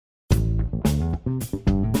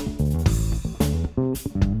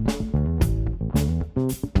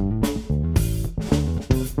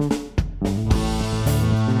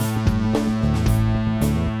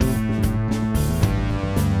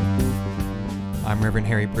I'm Reverend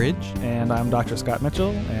Harry Bridge. And I'm Dr. Scott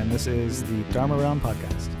Mitchell, and this is the Dharma Realm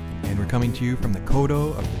Podcast. And we're coming to you from the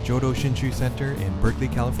Kodo of the Jodo Shinshu Center in Berkeley,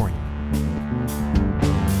 California.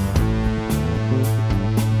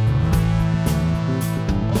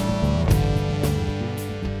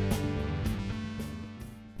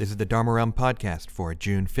 This is the Dharma Realm Podcast for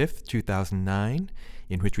June 5th, 2009,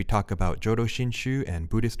 in which we talk about Jodo Shinshu and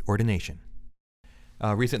Buddhist ordination.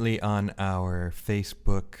 Recently on our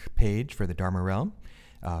Facebook page for the Dharma Realm,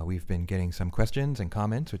 we've been getting some questions and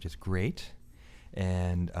comments, which is great.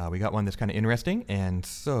 And we got one that's kind of interesting, and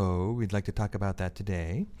so we'd like to talk about that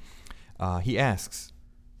today. He asks,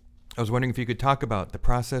 I was wondering if you could talk about the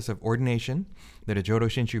process of ordination that a Jodo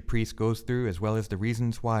Shinshu priest goes through, as well as the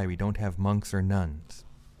reasons why we don't have monks or nuns.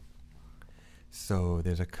 So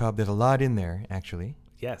there's a lot in there, actually.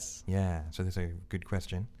 Yes. Yeah, so that's a good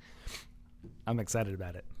question. I'm excited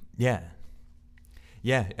about it. Yeah.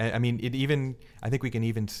 Yeah, I mean, I think we can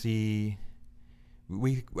even see,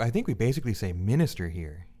 I think we basically say minister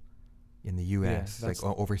here in the U.S., like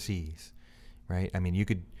overseas, right? I mean,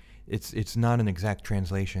 it's not an exact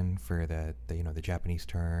translation for the Japanese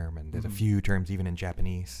term, and there's a few terms even in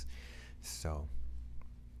Japanese, so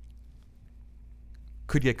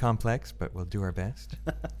could get complex, but we'll do our best.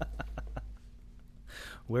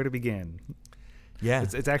 Where to begin? Yeah.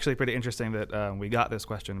 It's actually pretty interesting that we got this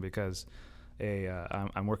question because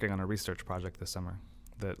I'm working on a research project this summer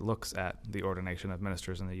that looks at the ordination of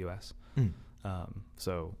ministers in the U.S.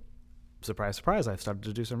 So, surprise, surprise, I've started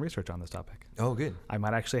to do some research on this topic. Oh, good. I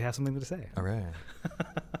might actually have something to say. All right.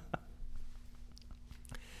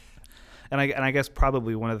 And I guess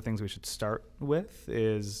probably one of the things we should start with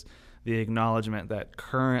is the acknowledgement that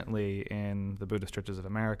currently in the Buddhist churches of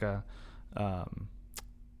America,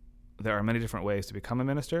 there are many different ways to become a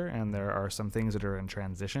minister, and there are some things that are in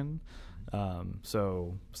transition.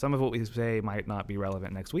 So some of what we say might not be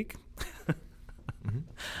relevant next week.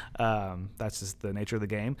 That's just the nature of the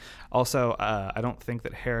game. Also, I don't think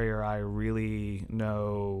that Harry or I really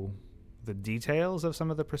know the details of some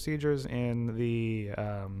of the procedures in the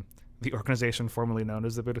organization formerly known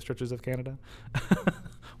as the Buddhist Churches of Canada.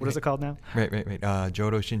 What is it called now? Right.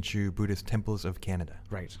 Jodo Shinshu Buddhist Temples of Canada.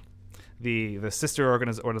 Right. The sister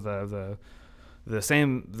organization, or the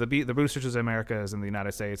Buddhist Churches of America is in the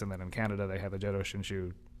United States, and then in Canada they have the Jodo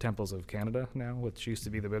Shinshu Temples of Canada now, which used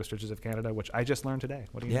to be the Buddhist Churches of Canada, which I just learned today.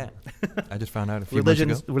 What do you know? I just found out a few months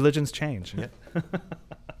ago. Religions change. Yeah.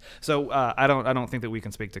 So I don't think that we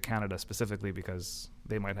can speak to Canada specifically because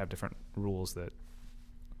they might have different rules that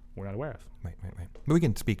we're not aware of. Right. But we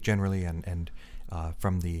can speak generally and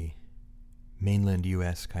from the mainland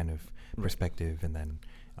U.S. kind of perspective, and then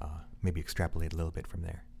maybe extrapolate a little bit from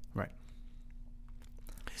there. Right.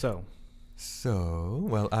 So,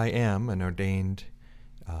 well, I am an ordained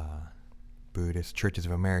Buddhist Churches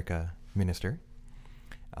of America minister.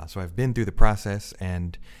 So I've been through the process,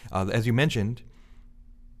 and as you mentioned,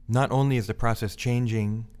 not only is the process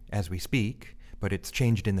changing as we speak, but it's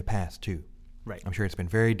changed in the past too. Right. I'm sure it's been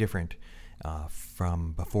very different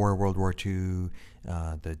from before World War II,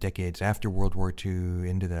 the decades after World War II,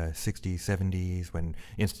 into the 60s, 70s, when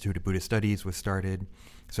Institute of Buddhist Studies was started,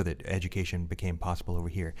 so that education became possible over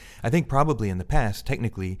here. I think probably in the past,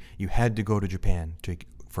 technically, you had to go to Japan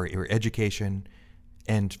for your education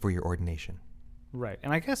and for your ordination. Right.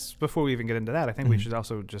 And I guess before we even get into that, I think we should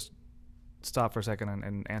also just stop for a second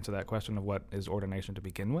and answer that question of what is ordination to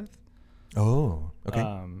begin with. Oh, okay.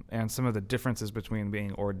 And some of the differences between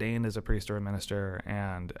being ordained as a priest or a minister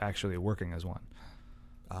and actually working as one.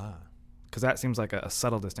 Because that seems like a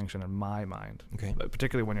subtle distinction in my mind. Okay.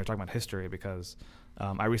 Particularly when you're talking about history, because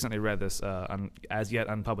I recently read this as yet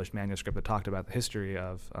unpublished manuscript that talked about the history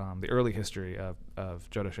of, the early history of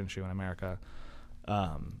Jodo Shinshu in America.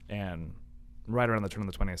 And right around the turn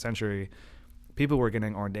of the 20th century, people were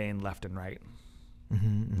getting ordained left and right.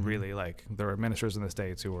 Really, like, there were ministers in the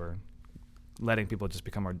States who were letting people just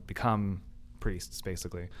become priests,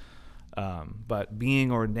 basically. But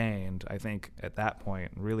being ordained, I think, at that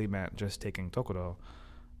point really meant just taking Tokudo,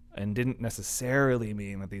 and didn't necessarily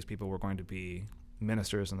mean that these people were going to be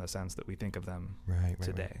ministers in the sense that we think of them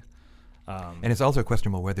today. Right. And it's also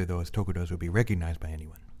questionable whether those Tokudos would be recognized by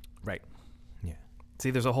anyone. Right. Yeah.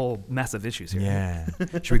 See, there's a whole mess of issues here. Yeah.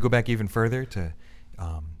 Should we go back even further to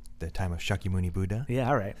the time of Shakyamuni Buddha? Yeah,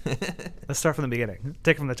 all right. Let's start from the beginning.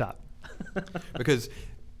 Take it from the top. Because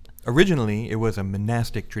originally it was a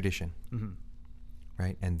monastic tradition,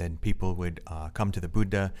 right? And then people would come to the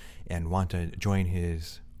Buddha and want to join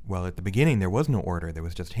his, well, at the beginning there was no order, there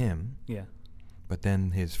was just him. Yeah. But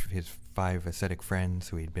then his 5 ascetic friends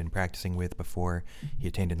who he'd been practicing with before he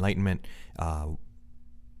attained enlightenment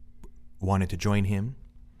wanted to join him,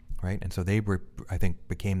 right? And so they were, I think,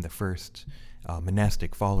 became the first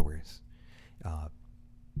monastic followers.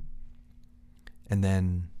 And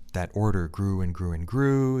then that order grew and grew and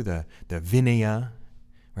grew. The Vinaya,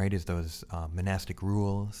 right, is those monastic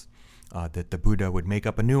rules that the Buddha would make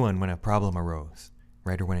up a new one when a problem arose,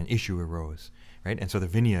 right, or when an issue arose, right? And so the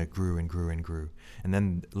Vinaya grew and grew and grew. And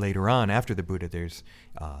then later on, after the Buddha,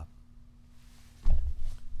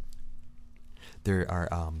 there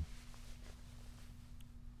are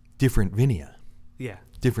different Vinaya. Yeah.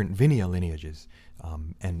 Different Vinaya lineages,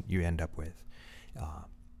 and you end up with.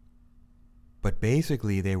 But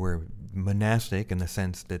basically, they were monastic in the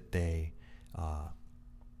sense that they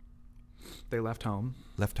left home.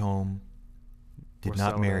 Left home, did Were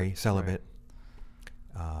not celibate, marry, celibate.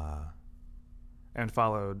 And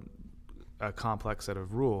followed a complex set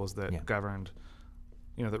of rules that governed,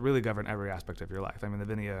 that really govern every aspect of your life. I mean, the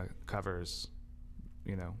Vinaya covers,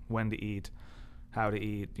 when to eat, how to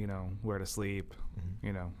eat, where to sleep,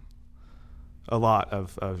 a lot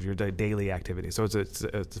of your daily activity. So it's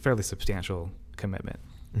a fairly substantial commitment.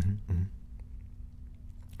 Mm-hmm, mm-hmm.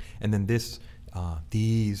 And then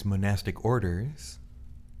these monastic orders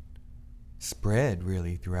spread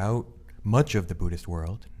really throughout much of the Buddhist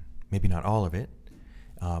world, maybe not all of it,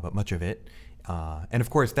 but much of it. And of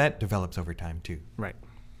course, that develops over time too. Right.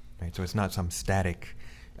 So it's not some static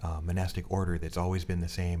monastic order that's always been the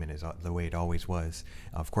same and is the way it always was.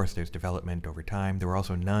 Of course, there's development over time. There were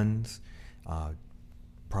also nuns,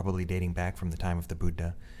 probably dating back from the time of the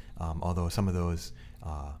Buddha, although some of those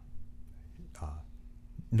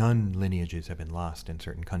nun lineages have been lost in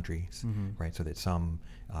certain countries, right? So that some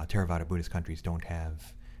Theravada Buddhist countries don't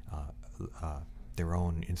have their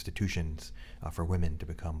own institutions for women to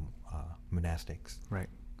become monastics. Right,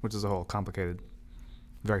 which is a whole complicated,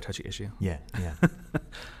 very touchy issue. Yeah.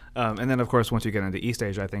 And then, of course, once you get into East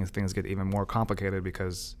Asia, I think things get even more complicated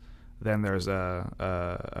because then there's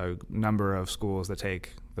a number of schools that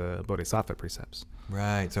take the Bodhisattva precepts.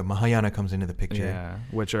 Right. So Mahayana comes into the picture. Yeah,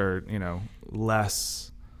 which are less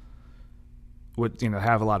would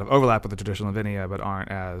have a lot of overlap with the traditional Vinaya, but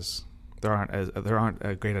there aren't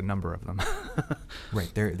a great number of them. Right.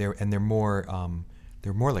 They're more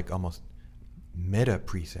like almost meta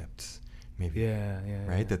precepts, maybe. Yeah.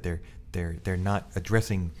 Right. Yeah. That they're not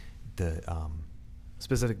addressing the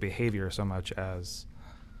specific behavior so much as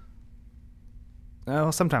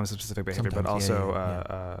sometimes specific behavior, but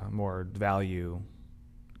also more value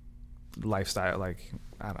lifestyle. Like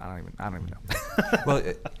I don't even know. Well,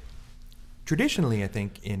 traditionally, I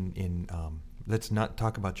think in let's not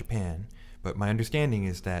talk about Japan, but my understanding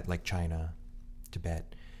is that like China,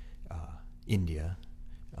 Tibet, India,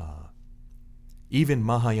 even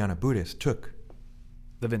Mahayana Buddhists took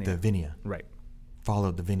the Vinaya. Right.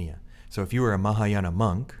 Followed the Vinaya. So if you were a Mahayana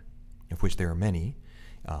monk, of which there are many,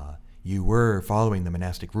 you were following the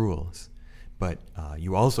monastic rules, but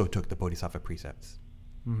you also took the Bodhisattva precepts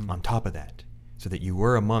on top of that, so that you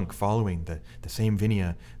were a monk following the same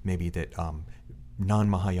Vinaya maybe that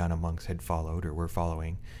non-Mahayana monks had followed or were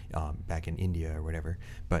following back in India or whatever,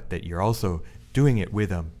 but that you're also doing it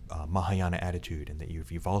with a Mahayana attitude, and that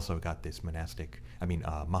you've also got this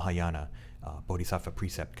Mahayana Bodhisattva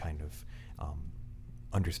precept kind of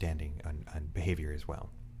understanding and behavior as well.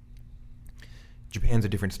 Japan's a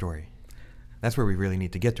different story. That's where we really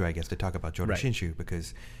need to get to, I guess, to talk about Jodo Shinshu,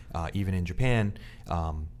 because even in Japan,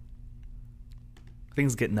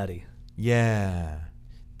 things get nutty. Yeah.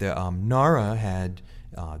 The Nara had,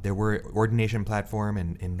 there were ordination platform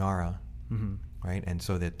in Nara, right? And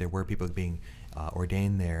so that there were people being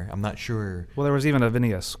ordained there. I'm not sure. Well, there was even a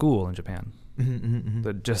Vinaya school in Japan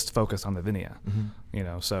that just focused on the Vinaya.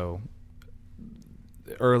 So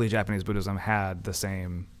early Japanese Buddhism had the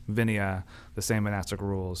same Vinaya, the same monastic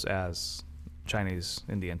rules as Chinese,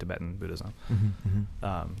 Indian, Tibetan Buddhism.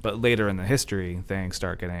 But later in the history, things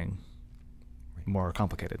start getting more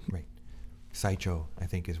complicated. Right. Saicho, I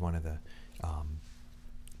think, is one of the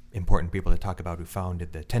important people to talk about, who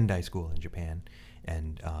founded the Tendai school in Japan.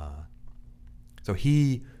 And so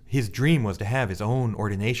his dream was to have his own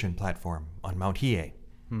ordination platform on Mount Hiei,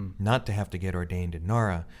 not to have to get ordained in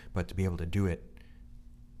Nara, but to be able to do it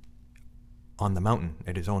on the mountain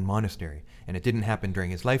at his own monastery. And it didn't happen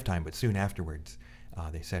during his lifetime, but soon afterwards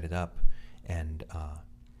they set it up. And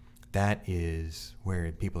that is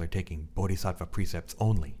where people are taking Bodhisattva precepts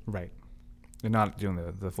only. Right. You're not doing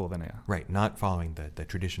the full Vinaya. Right, not following the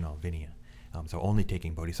traditional Vinaya. So only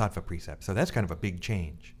taking Bodhisattva precepts. So that's kind of a big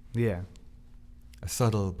change. Yeah. A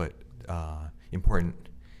subtle but important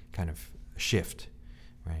kind of shift,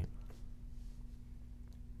 right?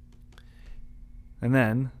 And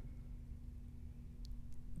then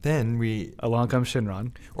then we along comes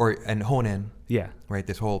Shinran. and Honen. Yeah. Right.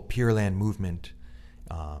 This whole Pure Land movement,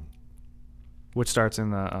 which starts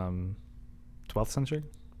in the 12th century.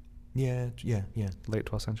 Yeah. Late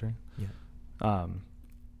 12th century. Yeah.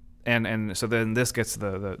 And so then this gets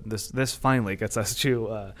this finally gets us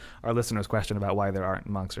to our listener's question about why there aren't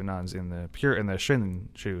monks or nuns in the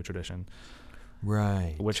Shinshu tradition,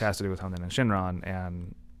 right? Which has to do with Honen and Shinran,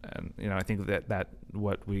 and I think that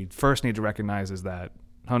what we first need to recognize is that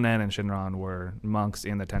Honen and Shinran were monks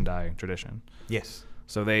in the Tendai tradition. Yes.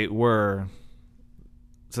 So they were.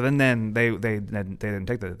 So then they didn't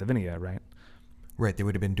take the Vinaya, right? Right, they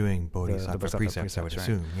would have been doing Bodhisattva precepts, I would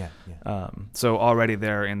assume. Right. Yeah. So already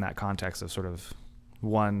they're in that context of sort of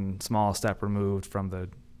one small step removed from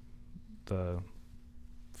the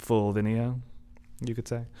full Vinaya, you could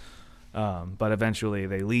say. But eventually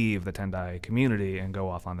they leave the Tendai community and go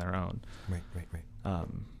off on their own. Right.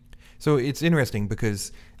 So it's interesting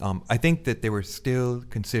because I think that they were still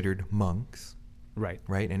considered monks. Right.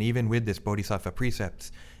 And even with this Bodhisattva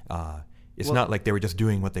precepts, it's not like they were just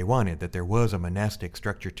doing what they wanted, that there was a monastic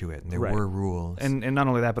structure to it, and there were rules. And not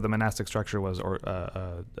only that, but the monastic structure was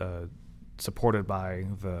supported by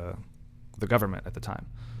the government at the time.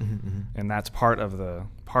 Mm-hmm. And that's part of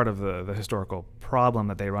the historical problem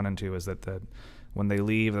that they run into, is that when they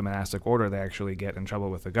leave the monastic order, they actually get in trouble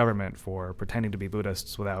with the government for pretending to be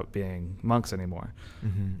Buddhists without being monks anymore.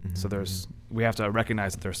 Mm-hmm, so we have to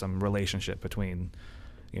recognize that there's some relationship between,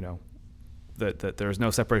 that there's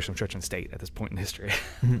no separation of church and state at this point in history.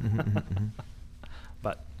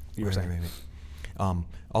 But you were saying. Right.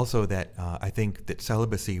 Also that I think that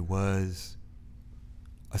celibacy was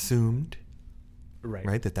assumed.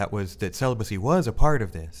 Right. That celibacy was a part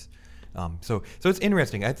of this. So it's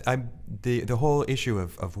interesting. The whole issue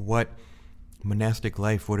of what monastic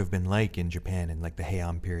life would have been like in Japan in like the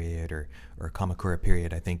Heian period or Kamakura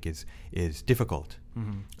period, I think is difficult.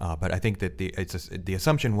 Mm-hmm. But I think that the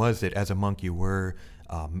assumption was that as a monk you were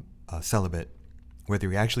celibate.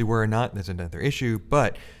 Whether you actually were or not, that's another issue.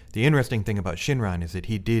 But the interesting thing about Shinran is that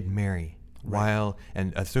he did marry while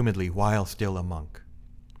still a monk.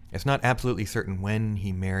 It's not absolutely certain when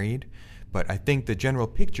he married, but I think the general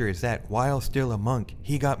picture is that while still a monk,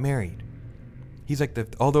 he got married. He's like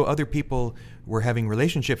although other people were having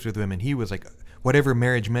relationships with women, he was like, whatever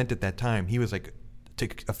marriage meant at that time, he was like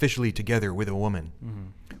officially together with a woman,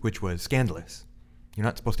 which was scandalous. You're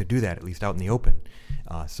not supposed to do that, at least out in the open.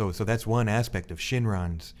 So that's one aspect of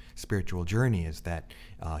Shinran's spiritual journey, is that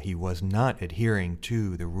he was not adhering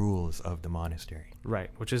to the rules of the monastery. Right,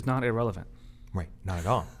 which is not irrelevant. Right, not at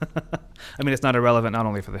all. I mean, it's not irrelevant not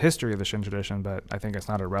only for the history of the Shin tradition, but I think it's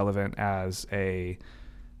not irrelevant as a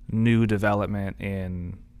new development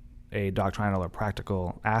in a doctrinal or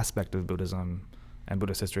practical aspect of Buddhism and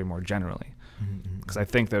Buddhist history more generally. Because I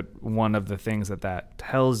think that one of the things that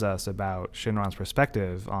tells us about Shinran's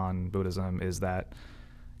perspective on Buddhism is that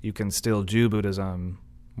you can still do Buddhism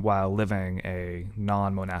while living a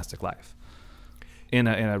non-monastic life in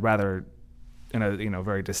a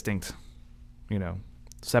very distinct,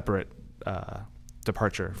 separate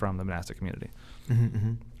departure from the monastic community.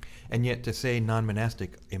 And yet to say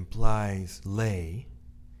non-monastic implies lay,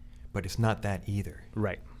 but it's not that either.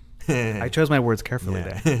 Right. I chose my words carefully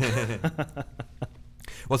there.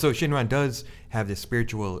 Well, so Shinran does have this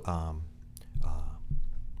spiritual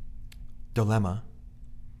dilemma,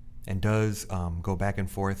 and does go back and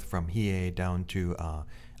forth from Hiei down to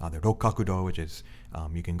the Rokkakudo, which is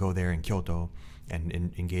you can go there in Kyoto,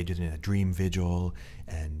 and engages in a dream vigil,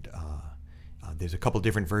 and there's a couple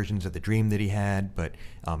different versions of the dream that he had, but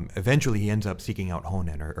eventually he ends up seeking out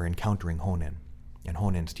Honen or encountering Honen, and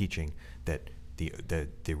Honen's teaching that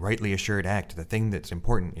the rightly assured act, the thing that's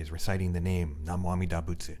important, is reciting the name Namo Amida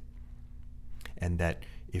Butsu, and that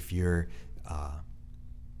if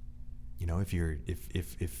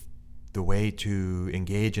the way to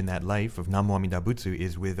engage in that life of Namo Amida Butsu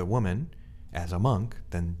is with a woman as a monk,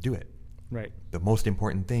 then do it. Right. The most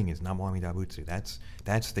important thing is Namo Amida Butsu.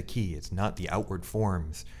 That's the key. It's not the outward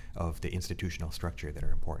forms of the institutional structure that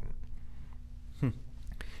are important.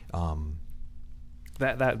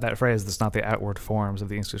 That phrase, that's not the outward forms of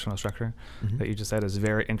the institutional structure, that you just said, is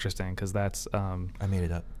very interesting, because that's... I made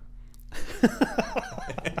it up.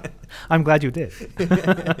 I'm glad you did.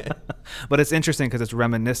 But it's interesting because it's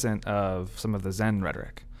reminiscent of some of the Zen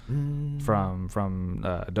rhetoric from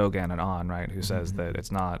Dogen and on, right, who says that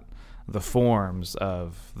it's not the forms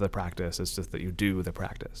of the practice. It's just that you do the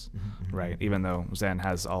practice, right? Even though Zen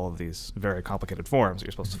has all of these very complicated forms that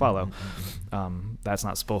you're supposed to follow, that's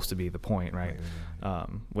not supposed to be the point, right?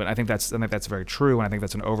 When I think that's very true, and I think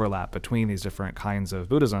that's an overlap between these different kinds of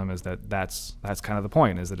Buddhism. Is that's kind of the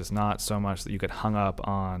point? Is that it's not so much that you get hung up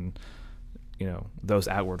on, those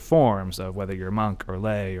outward forms of whether you're a monk or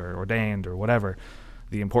lay or ordained or whatever.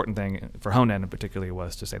 The important thing for Honen particularly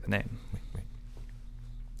was to say the name. Right.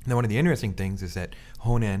 Now, one of the interesting things is that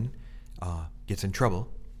Honen gets in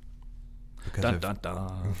trouble because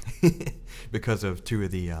of two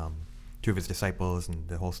of his disciples, and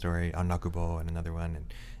the whole story, Annakubo and another one,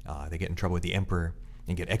 and they get in trouble with the emperor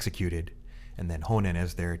and get executed. And then Honen,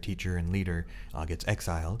 as their teacher and leader, gets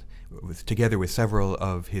exiled, together with several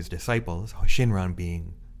of his disciples, Shinran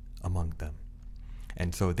being among them.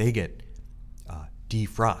 And so they get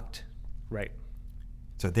defrocked. Right.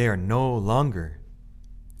 So they are no longer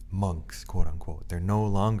monks, quote unquote. They're no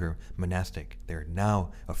longer monastic. They're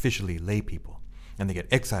now officially lay people. And they get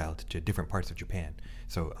exiled to different parts of Japan.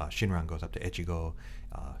 So Shinran goes up to Echigo,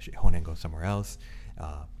 Honen goes somewhere else.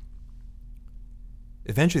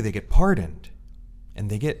 Eventually they get pardoned, and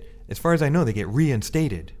they get, as far as I know, they get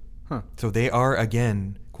reinstated. So they are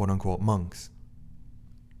again, quote unquote, monks.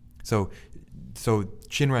 So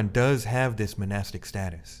Shinran does have this monastic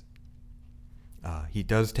status. He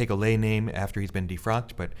does take a lay name after he's been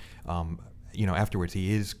defrocked, but afterwards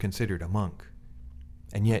he is considered a monk,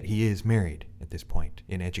 and yet he is married at this point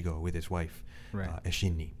in Echigo with his wife,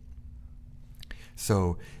 Eshinni.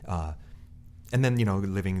 So, and then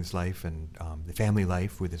living his life and the family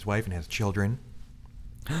life with his wife, and has children.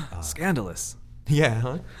 Scandalous.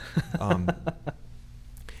 Yeah, huh?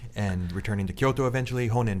 And returning to Kyoto eventually.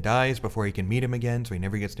 Honen dies before he can meet him again, so he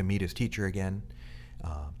never gets to meet his teacher again.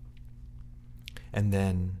 And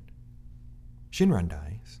then Shinran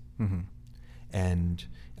dies, and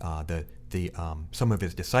some of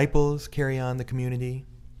his disciples carry on the community.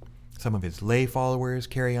 Some of his lay followers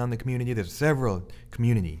carry on the community. There's several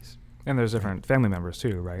communities. And there's different family members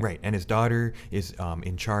too, right? Right, and his daughter is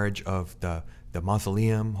in charge of the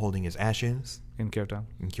mausoleum holding his ashes. In Kyoto.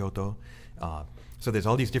 So there's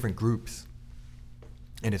all these different groups,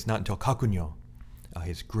 and it's not until Kakunyo,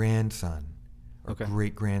 his grandson, or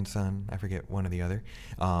great-grandson, I forget one or the other,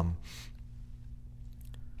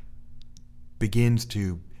 begins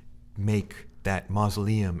to make that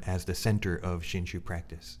mausoleum as the center of Shinshu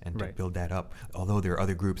practice and to build that up. Although there are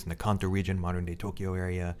other groups in the Kanto region, modern-day Tokyo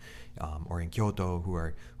area, or in Kyoto, who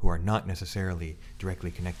are not necessarily directly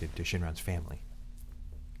connected to Shinran's family.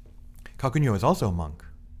 Kakunyo is also a monk.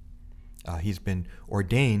 He's been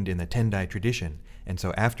ordained in the Tendai tradition, and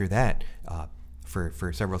so after that,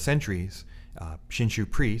 for several centuries,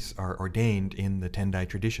 Shinshu priests are ordained in the Tendai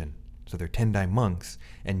tradition. So they're Tendai monks,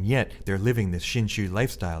 and yet they're living this Shinshu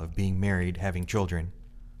lifestyle of being married, having children.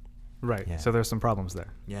 Right. Yeah. So there's some problems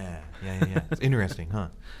there. Yeah. It's interesting, huh?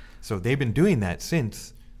 So they've been doing that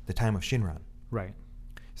since the time of Shinran. Right.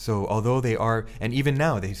 So although they are, and even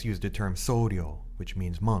now they use the term Soryo, which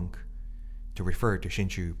means monk, to refer to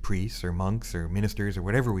Shinshu priests or monks or ministers or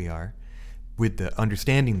whatever we are, with the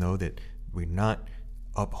understanding, though, that we're not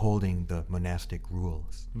upholding the monastic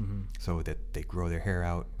rules, so that they grow their hair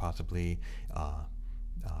out, possibly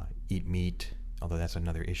eat meat, although that's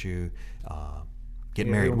another issue. Get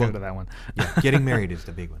married. We'll go to that one. Yeah, getting married is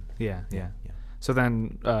the big one. Yeah. So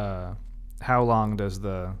then, how long does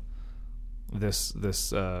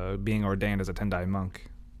this being ordained as a Tendai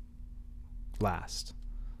monk last?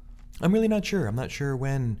 I'm really not sure. I'm not sure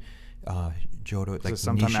when Jodo, like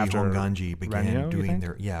Nishi Honganji, began Renyo, doing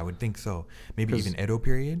their. Yeah, I would think so. Maybe even Edo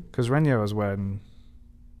period. Because Renyo is when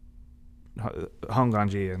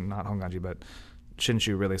Honganji, and not Honganji, but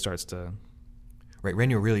Shinshu really starts to. Right,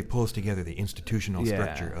 Renyo really pulls together the institutional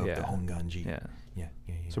structure of the Honganji. Yeah.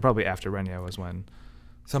 So probably after Renyo is when.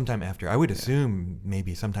 Sometime after. I would assume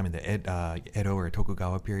maybe sometime in the Edo or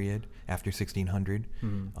Tokugawa period, after 1600.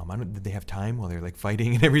 Did they have time while they're like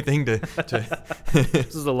fighting and everything to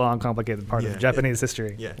This is a long, complicated part of Japanese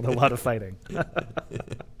history. Yeah. With a lot of fighting.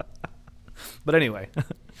 But anyway,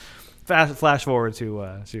 flash forward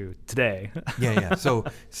to today. Yeah. So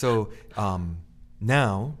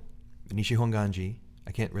now, Nishi Honganji,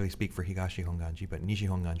 I can't really speak for Higashi Honganji, but Nishi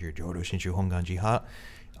Honganji or Jodo Shinshu Honganji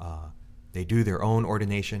they do their own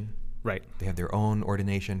ordination. Right. They have their own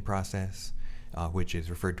ordination process, which is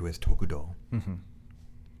referred to as Tokudo.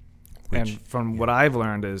 And from what I've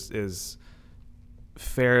learned is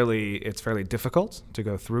fairly difficult to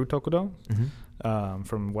go through Tokudo,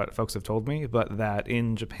 from what folks have told me, but that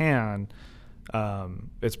in Japan,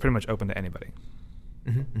 it's pretty much open to anybody.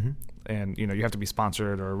 And you have to be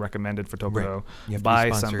sponsored or recommended for Tokudo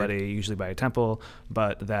by somebody, usually by a temple,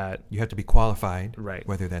 but that you have to be qualified. Right.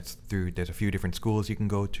 Whether that's through, there's a few different schools you can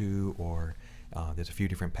go to, or there's a few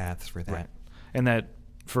different paths for that. Right. And that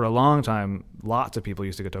for a long time, lots of people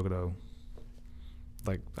used to get Tokudo,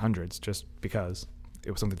 like hundreds, just because it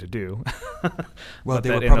was something to do. Well, they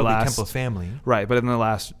were probably temple family. Right, but in the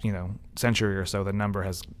last century or so, the number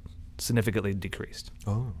has significantly decreased.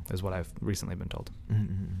 Is what I've recently been told.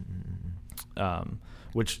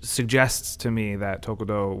 Which suggests to me that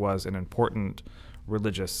Tokudo was an important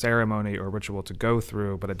religious ceremony or ritual to go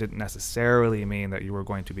through, but it didn't necessarily mean that you were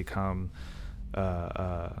going to become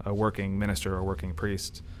a working minister or working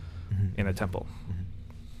priest in a temple.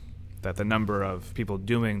 That the number of people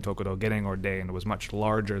doing Tokudo, getting ordained, was much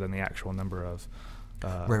larger than the actual number of...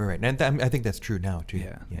 Right. And I think that's true now, too.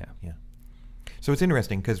 Yeah. So it's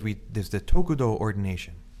interesting, because there's the Tokudo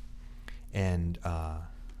ordination, and...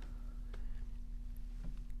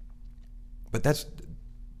 but that's...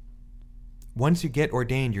 Once you get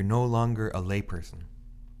ordained, you're no longer a layperson.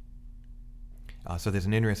 So there's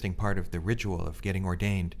an interesting part of the ritual of getting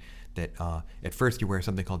ordained that at first you wear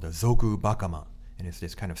something called the zoku bakama. And it's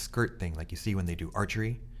this kind of skirt thing like you see when they do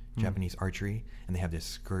archery, Japanese archery, and they have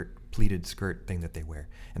this pleated skirt thing that they wear.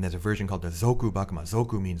 And there's a version called the zoku bakama.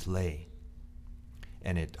 Zoku means lay.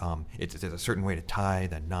 And there's a certain way to tie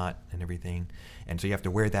the knot and everything. And so you have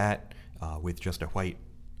to wear that with just a white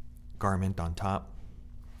garment on top.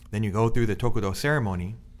 Then you go through the Tokudo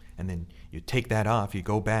ceremony, and then you take that off, you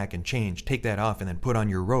go back and change, take that off, and then put on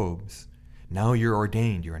your robes. Now you're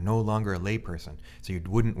ordained. You are no longer a layperson. So you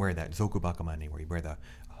wouldn't wear that zoku bakama anymore. You wear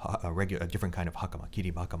a different kind of hakama,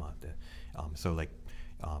 kiri bakama.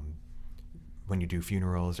 When you do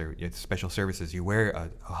funerals or special services, you wear a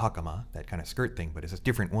hakama, that kind of skirt thing, but it's a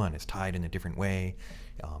different one. It's tied in a different way.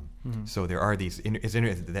 So there are these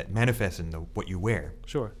that manifest in what you wear.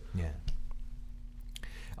 Sure. Yeah.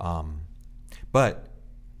 But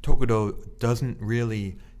Tokudo doesn't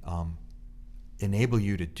really enable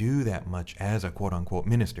you to do that much as a quote-unquote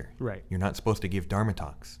minister. Right. You're not supposed to give Dharma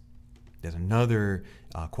talks. There's another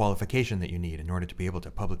qualification that you need in order to be able to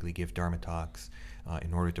publicly give Dharma talks,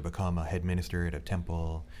 in order to become a head minister at a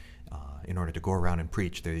temple, in order to go around and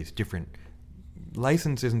preach. There are these different...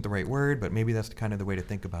 License isn't the right word, but maybe that's kind of the way to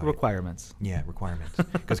think about requirements. Yeah, requirements.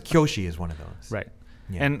 Because kyoshi is one of those. Right.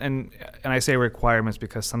 Yeah. And I say requirements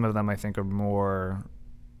because some of them I think are more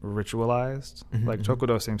ritualized. Like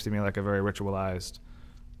Tokudo seems to me like a very ritualized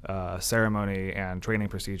ceremony and training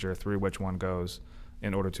procedure through which one goes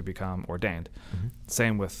in order to become ordained.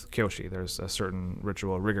 Same with kyoshi. There's a certain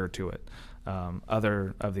ritual rigor to it.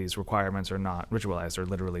 Other of these requirements are not ritualized. They're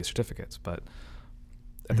literally certificates, but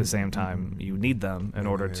at the same time, you need them in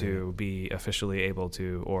order to be officially able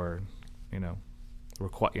to, or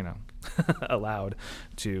allowed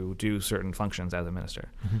to do certain functions as a minister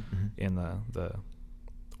in the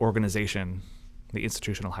organization, the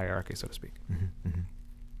institutional hierarchy, so to speak.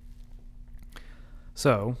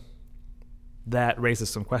 So that raises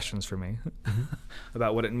some questions for me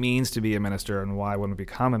about what it means to be a minister and why one would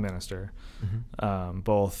become a minister.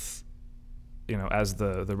 Both, as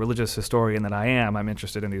the religious historian that I am, I'm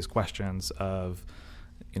interested in these questions of,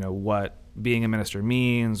 what being a minister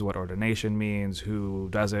means, what ordination means, who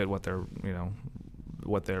does it, what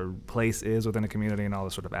their place is within a community, and all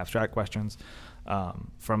the sort of abstract questions.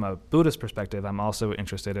 From a Buddhist perspective, I'm also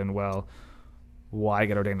interested in, why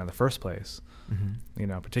get ordained in the first place?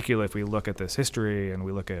 Particularly if we look at this history and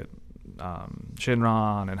we look at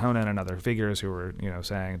Shinran and Honen and other figures who were,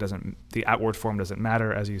 saying the outward form doesn't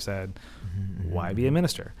matter, as you said. Why be a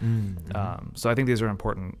minister? So I think these are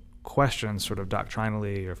important questions, sort of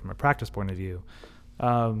doctrinally or from a practice point of view.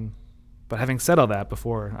 But having said all that,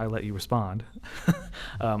 before I let you respond,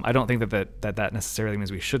 I don't think that necessarily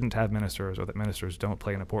means we shouldn't have ministers or that ministers don't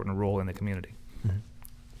play an important role in the community.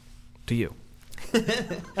 To you.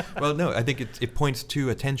 Well, no, I think it points to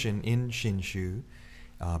a tension in Shinshu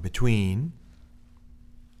between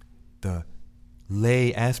the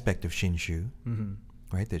lay aspect of Shinshu,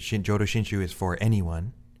 right? That Jodo Shinshu is for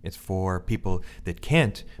anyone. It's for people that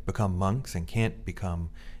can't become monks and can't become,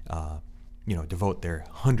 devote their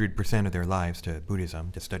 100% of their lives to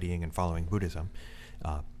Buddhism, to studying and following Buddhism.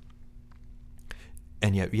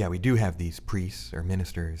 And yet, we do have these priests or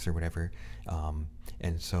ministers or whatever.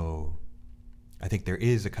 And so I think there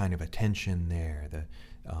is a kind of a tension there.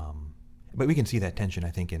 But we can see that tension, I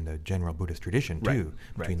think, in the general Buddhist tradition, too,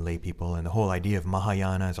 between lay people. And the whole idea of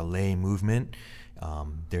Mahayana as a lay movement,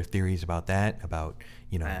 there are theories about that, about,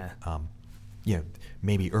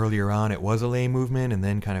 maybe earlier on it was a lay movement and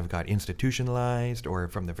then kind of got institutionalized, or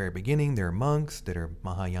from the very beginning there are monks that are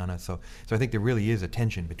Mahayana. So I think there really is a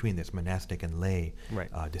tension between this monastic and lay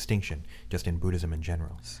distinction, just in Buddhism in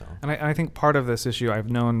general. So, and I think part of this issue, I've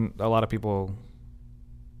known a lot of people.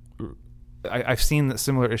 I've seen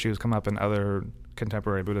similar issues come up in other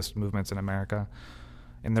contemporary Buddhist movements in America,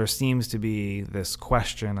 and there seems to be this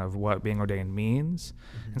question of what being ordained means.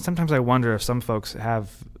 Mm-hmm. And sometimes I wonder if some folks have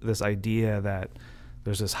this idea that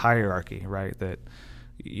there's this hierarchy, right? That,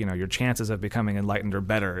 your chances of becoming enlightened are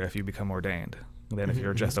better if you become ordained than if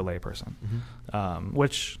you're just a lay person,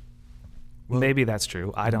 which maybe that's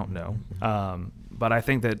true. I don't know. But I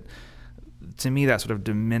think that, to me, that sort of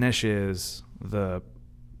diminishes the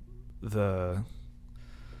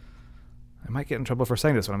I might get in trouble for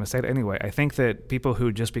saying this, but I'm going to say it anyway. I think that people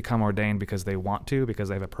who just become ordained because they want to, because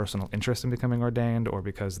they have a personal interest in becoming ordained, or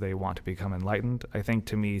because they want to become enlightened, I think,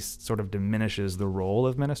 to me, sort of diminishes the role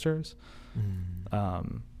of ministers.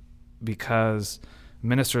 Because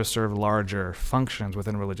ministers serve larger functions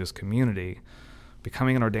within a religious community.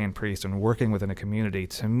 Becoming an ordained priest and working within a community,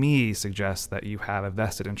 to me, suggests that you have a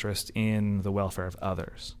vested interest in the welfare of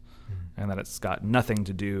others. And that it's got nothing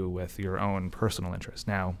to do with your own personal interest.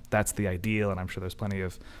 Now, that's the ideal, and I'm sure there's plenty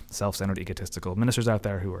of self-centered, egotistical ministers out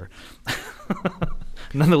there who are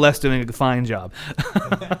nonetheless doing a fine job.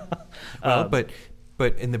 But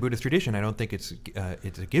in the Buddhist tradition, I don't think it's a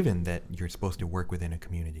given that you're supposed to work within a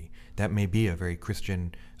community. That may be a very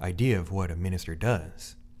Christian idea of what a minister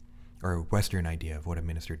does, or a Western idea of what a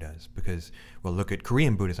minister does. Because, look at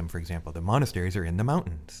Korean Buddhism, for example. The monasteries are in the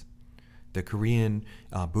mountains. The Korean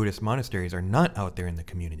Buddhist monasteries are not out there in the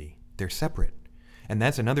community. They're separate. And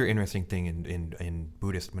that's another interesting thing in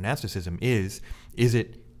Buddhist monasticism is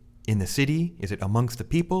it in the city? Is it amongst the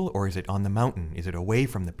people? Or is it on the mountain? Is it away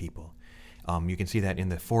from the people? You can see that in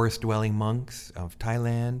the forest-dwelling monks of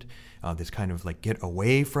Thailand, this kind of get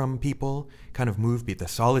away from people kind of move, be the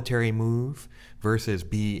solitary move, versus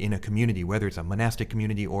be in a community, whether it's a monastic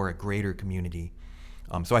community or a greater community.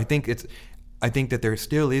 So I think that there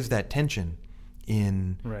still is that tension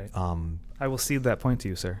in. Right. I will cede that point to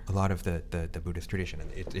you, sir. A lot of the Buddhist tradition.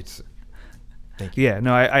 It's. Thank you. Yeah.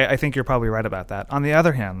 No, I think you're probably right about that. On the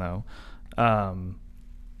other hand, though,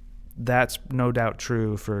 that's no doubt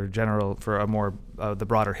true for a more the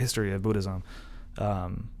broader history of Buddhism.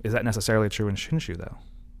 Is that necessarily true in Shinshu, though?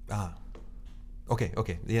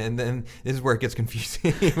 Okay. Yeah, and then this is where it gets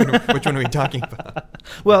confusing. Which one are we talking about?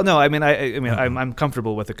 Well, no, I'm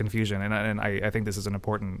comfortable with the confusion, and I think this is an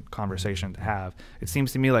important conversation to have. It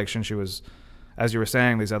seems to me like Shinshu was, as you were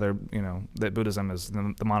saying, these other, that Buddhism is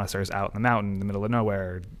the monasteries out in the mountain, in the middle of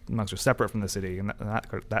nowhere. Monks are separate from the city, and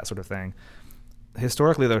that sort of thing.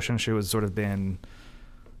 Historically, though, Shinshu has sort of been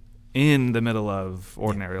in the middle of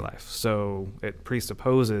ordinary life, so it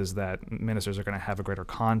presupposes that ministers are going to have a greater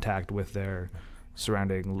contact with their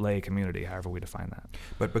surrounding lay community, however we define that.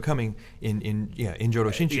 But becoming in Jodo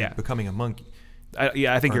Shinshu, becoming a monk.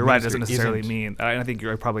 I think you're right. It doesn't necessarily mean. I think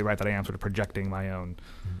you're probably right that I am sort of projecting my own,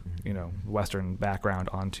 Western background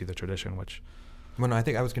onto the tradition. Which, no, I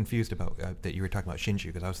think I was confused about that you were talking about Shinshu,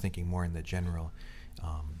 because I was thinking more in the general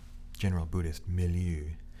Buddhist milieu.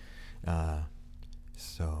 Jodo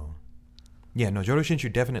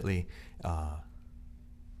Shinshu definitely.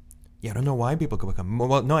 I don't know why people could become.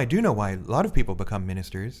 Well, no, I do know why a lot of people become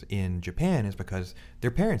ministers in Japan is because their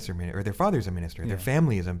parents are or their father's a minister. Yeah. Their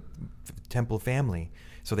family is a temple family,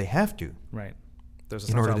 so they have to. Right. There's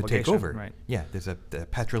in order to take over. Right. Yeah. There's a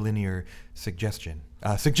patrilinear suggestion.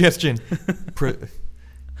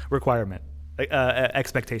 Requirement.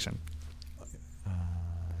 Expectation.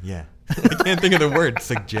 Yeah. I can't think of the word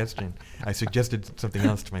suggestion. I suggested something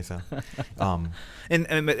else to myself.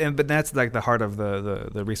 But that's like the heart of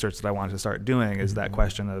the research that I wanted to start doing is that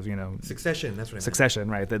question of, succession. That's what I meant. Succession,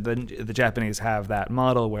 right? The Japanese have that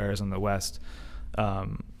model, whereas in the West,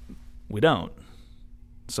 we don't.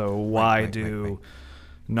 So why do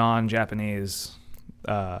non-Japanese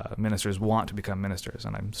ministers want to become ministers?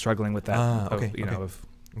 And I'm struggling with that. Of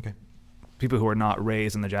people who are not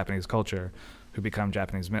raised in the Japanese culture, who become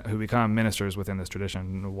ministers within this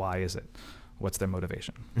tradition. Why is it? What's their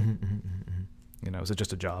motivation? Is it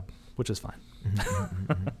just a job, which is fine?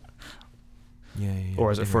 Or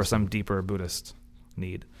is it for some deeper Buddhist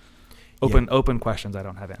need? Open questions I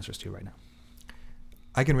don't have answers to right now.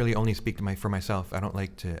 I can really only speak for myself. I don't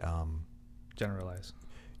like to generalize.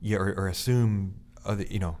 Yeah, or assume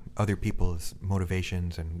other people's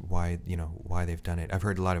motivations and why they've done it. I've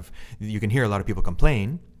heard you can hear a lot of people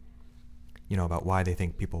complain, about why they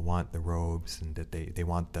think people want the robes and that they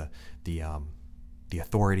want the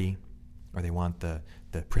authority, or they want the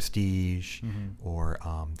prestige, or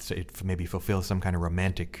so it maybe fulfills some kind of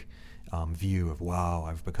romantic view of, wow,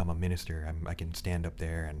 I've become a minister. I can stand up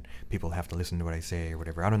there and people have to listen to what I say or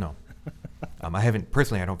whatever. I don't know. I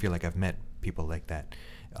don't feel like I've met people like that.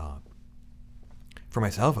 For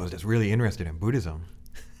myself, I was just really interested in Buddhism.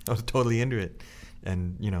 I was totally into it,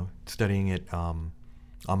 and studying it on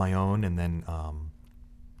my own, and then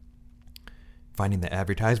finding the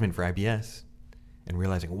advertisement for IBS and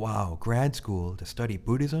realizing, wow, grad school to study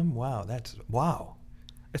Buddhism. Wow,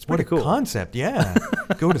 it's pretty cool. What a concept, yeah.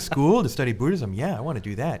 Go to school to study Buddhism. Yeah, I want to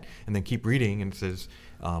do that. And then keep reading, and it says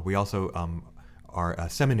we also are a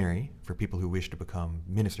seminary for people who wish to become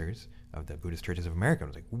ministers of the Buddhist Churches of America. I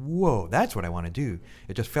was like, whoa, that's what I want to do.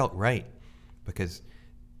 It just felt right, because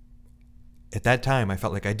at that time I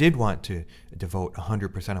felt like I did want to devote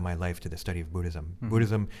 100% of my life to the study of Buddhism. Mm-hmm.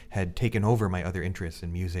 Buddhism had taken over my other interests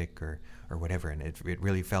in music or whatever, and it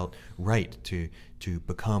really felt right to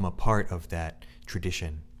become a part of that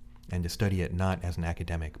tradition and to study it not as an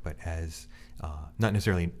academic, but as not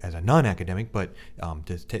necessarily as a non-academic, but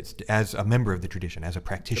as a member of the tradition, as a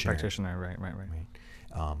practitioner. Right.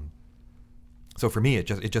 So for me, it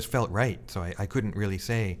just felt right. So I couldn't really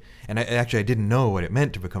say, and I didn't know what it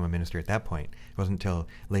meant to become a minister at that point. It wasn't until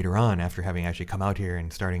later on, after having actually come out here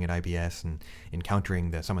and starting at IBS and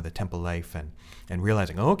encountering some of the temple life and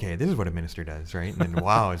realizing, oh, okay, this is what a minister does, right? And then,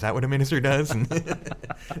 wow, is that what a minister does? And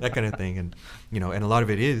that kind of thing. And and a lot of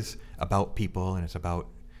it is about people, and it's about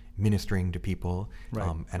ministering to people,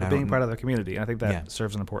 right? And being part of the community. And I think that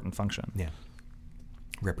serves an important function. Yeah.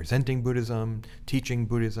 Representing Buddhism, teaching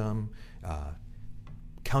Buddhism,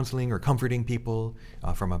 counseling or comforting people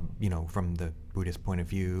from the Buddhist point of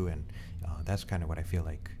view, and that's kind of what I feel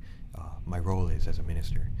like my role is as a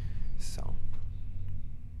minister. So,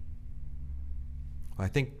 I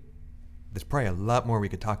think there's probably a lot more we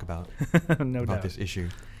could talk about no about doubt. This issue.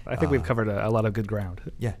 I think we've covered a lot of good ground.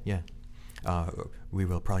 Yeah. We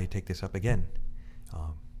will probably take this up again.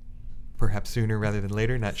 Perhaps sooner rather than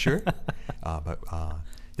later, not sure. But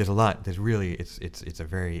there's a lot. There's really, it's a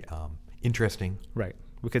very interesting. Right.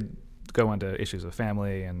 We could go into issues of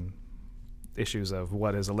family and issues of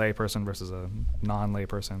what is a lay person versus a non-lay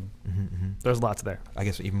person. Mm-hmm. There's lots there. I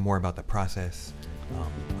guess even more about the process,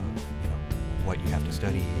 what you have to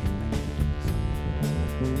study.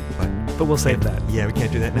 But we'll save that. Yeah, we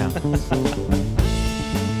can't do that now.